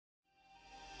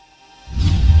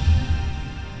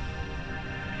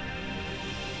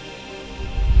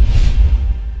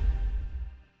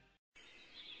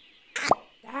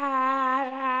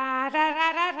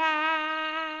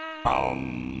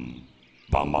Bum,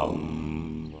 bum,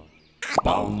 bum,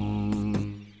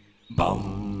 bum,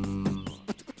 bum.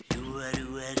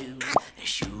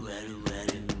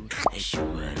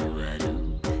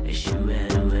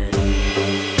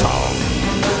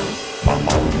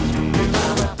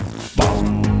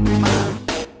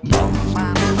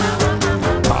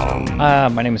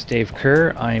 My name is Dave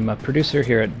Kerr. I'm a producer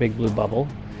here at Big Blue Bubble,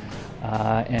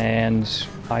 and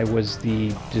I was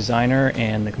the designer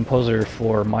and the composer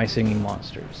for My Singing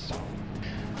Monsters.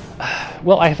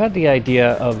 Well, I've had the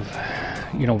idea of,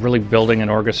 really building an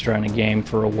orchestra in a game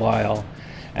for a while,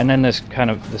 and then this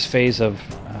phase of,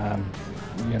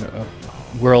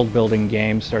 world-building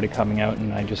games started coming out,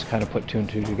 and I just kind of put two and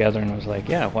two together and was like,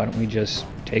 yeah, why don't we just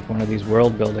take one of these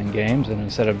world-building games, and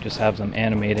instead of just have them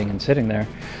animating and sitting there,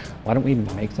 why don't we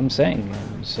make them sing?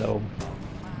 And so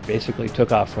basically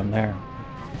took off from there.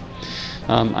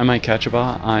 I'm Mike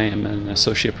Katchabaw. I am an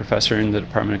associate professor in the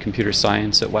Department of Computer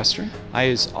Science at Western. I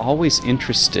was always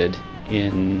interested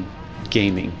in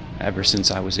gaming ever since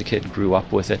I was a kid, grew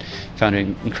up with it, found it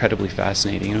incredibly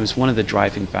fascinating, and it was one of the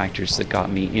driving factors that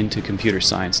got me into computer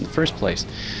science in the first place.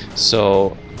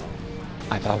 So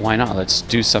I thought, why not? Let's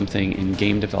do something in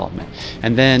game development.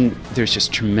 And then there's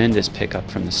just tremendous pickup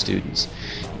from the students.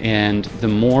 And the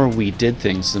more we did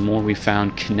things, the more we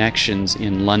found connections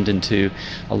in London to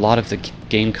a lot of the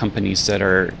game companies that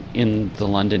are in the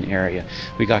London area.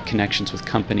 We got connections with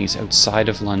companies outside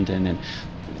of London, and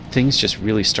things just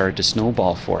really started to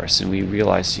snowball for us. And we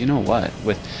realized, you know what,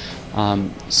 with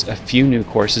a few new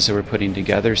courses that we're putting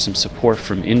together, some support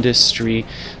from industry,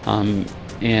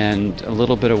 and a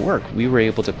little bit of work, we were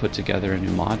able to put together a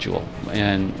new module,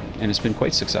 and it's been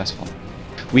quite successful.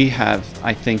 We have,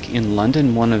 I think, in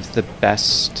London, one of the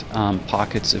best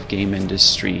pockets of game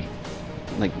industry.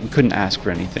 Like, we couldn't ask for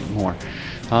anything more.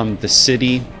 The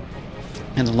city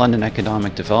and the London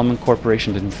Economic Development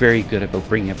Corporation have been very good about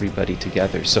bringing everybody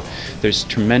together. So there's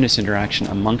tremendous interaction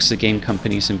amongst the game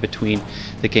companies and between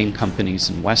the game companies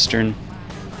in Western.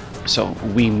 So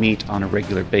we meet on a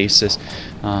regular basis.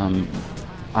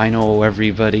 I know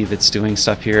everybody that's doing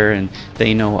stuff here, and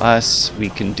they know us. We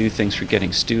can do things for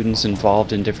getting students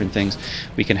involved in different things.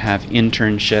 We can have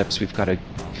internships. We've got a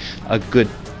good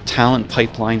talent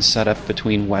pipeline set up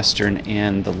between Western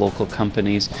and the local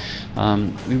companies.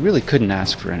 We really couldn't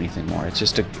ask for anything more. It's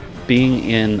just being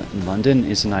in London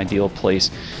is an ideal place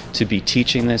to be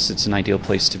teaching this. It's an ideal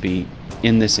place to be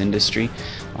in this industry.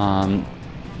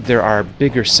 There are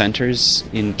bigger centers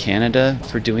in Canada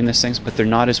for doing these things, but they're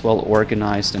not as well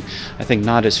organized, and I think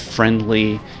not as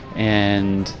friendly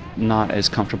and not as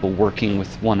comfortable working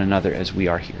with one another as we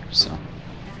are here. So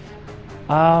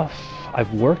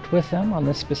I've worked with them on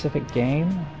this specific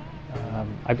game.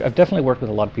 I've definitely worked with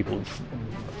a lot of people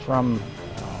from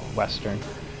Western,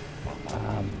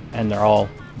 and they're all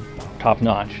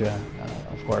top-notch,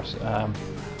 of course.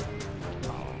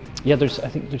 Yeah, I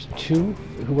think there's two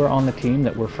who were on the team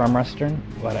that were from Western,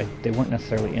 but they weren't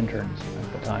necessarily interns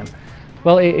at the time.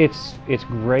 Well, it's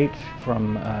great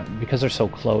from because they're so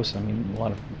close. I mean,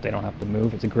 they don't have to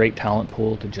move. It's a great talent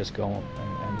pool to just go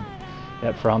and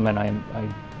get from. And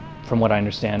from what I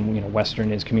understand,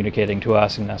 Western is communicating to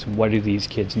us and asking what do these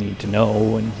kids need to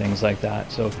know and things like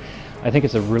that. So I think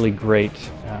it's a really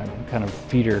great kind of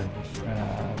feeder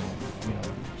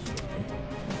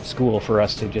school for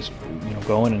us to just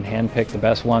go in and handpick the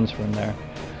best ones from there.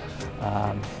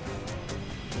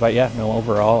 But yeah,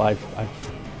 overall I've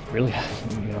really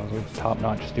they're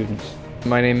top-notch students.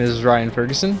 My name is Ryan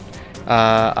Ferguson.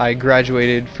 I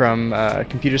graduated from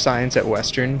computer science at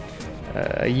Western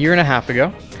a year and a half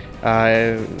ago.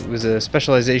 It was a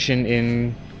specialization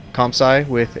in comp sci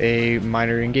with a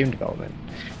minor in game development.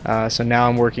 So now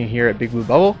I'm working here at Big Blue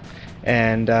Bubble,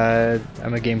 and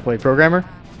I'm a gameplay programmer.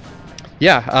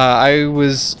 Yeah, I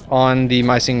was on the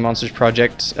My Singing Monsters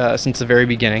project since the very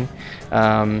beginning.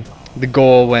 The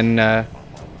goal when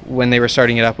they were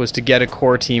starting it up was to get a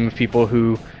core team of people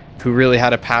who really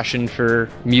had a passion for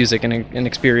music and an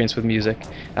experience with music.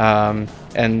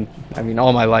 And I mean,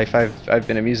 all my life I've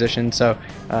been a musician, so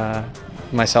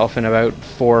myself and about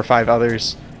 4 or 5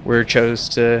 others were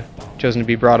chosen to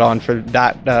be brought on for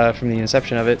that from the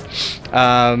inception of it.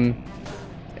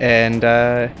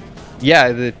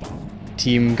 Yeah, the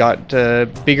team got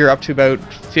bigger, up to about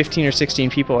 15 or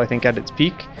 16 people, I think, at its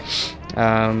peak.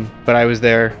 But I was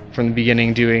there from the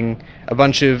beginning doing a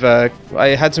bunch of, I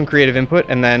had some creative input,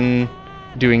 and then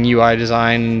doing UI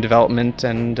design and development,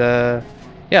 and yeah,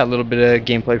 a little bit of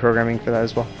gameplay programming for that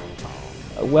as well.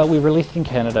 Well, we released in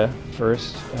Canada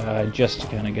first, just to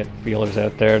kind of get feelers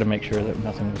out there to make sure that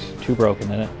nothing was too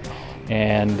broken in it.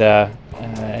 And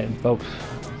about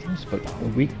Christmas, but a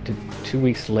week to 2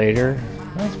 weeks later,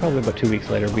 well, it's probably about 2 weeks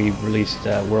later, we released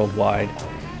worldwide,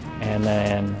 and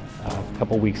then a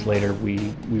couple weeks later,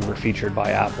 we were featured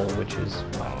by Apple, which is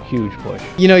a huge push.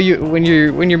 You know, when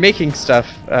you're making stuff,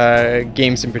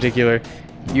 games in particular,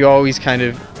 you always kind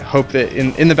of hope that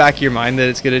in the back of your mind that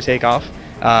it's going to take off.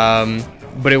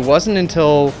 But it wasn't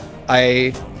until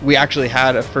we actually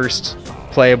had a first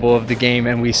playable of the game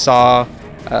and we saw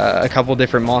a couple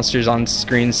different monsters on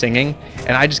screen singing,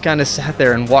 and I just kind of sat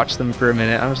there and watched them for a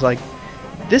minute. I was like,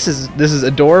 this is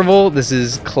adorable. This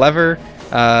is clever.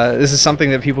 This is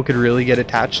something that people could really get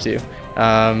attached to.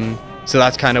 So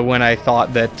that's kind of when I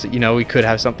thought that, you know, we could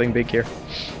have something big here.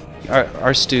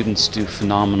 Our students do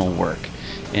phenomenal work,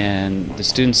 and the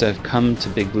students that have come to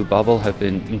Big Blue Bubble have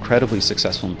been incredibly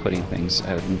successful in putting things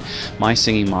out. And My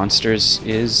Singing Monsters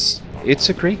it's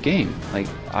a great game. Like,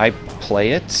 I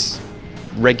play it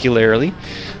regularly,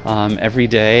 every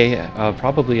day,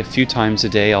 probably a few times a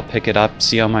day. I'll pick it up,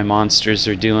 see how my monsters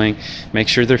are doing, make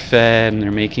sure they're fed and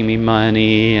they're making me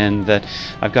money, and that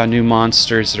I've got new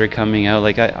monsters that are coming out.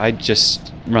 Like, I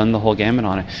just run the whole gamut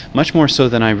on it, much more so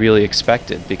than I really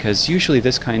expected, because usually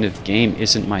this kind of game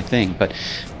isn't my thing, but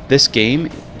this game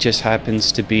just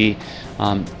happens to be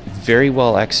very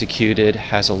well executed,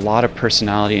 has a lot of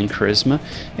personality and charisma.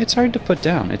 It's hard to put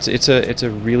down. It's a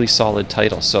really solid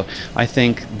title. So I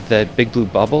think that Big Blue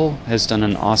Bubble has done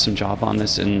an awesome job on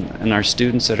this, and our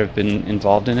students that have been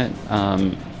involved in it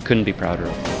couldn't be prouder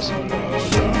of this.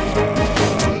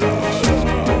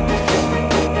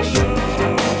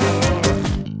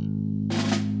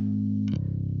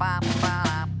 Ba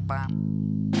ba ba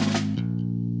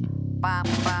ba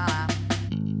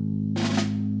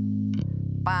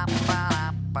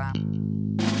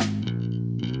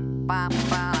ba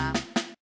ba.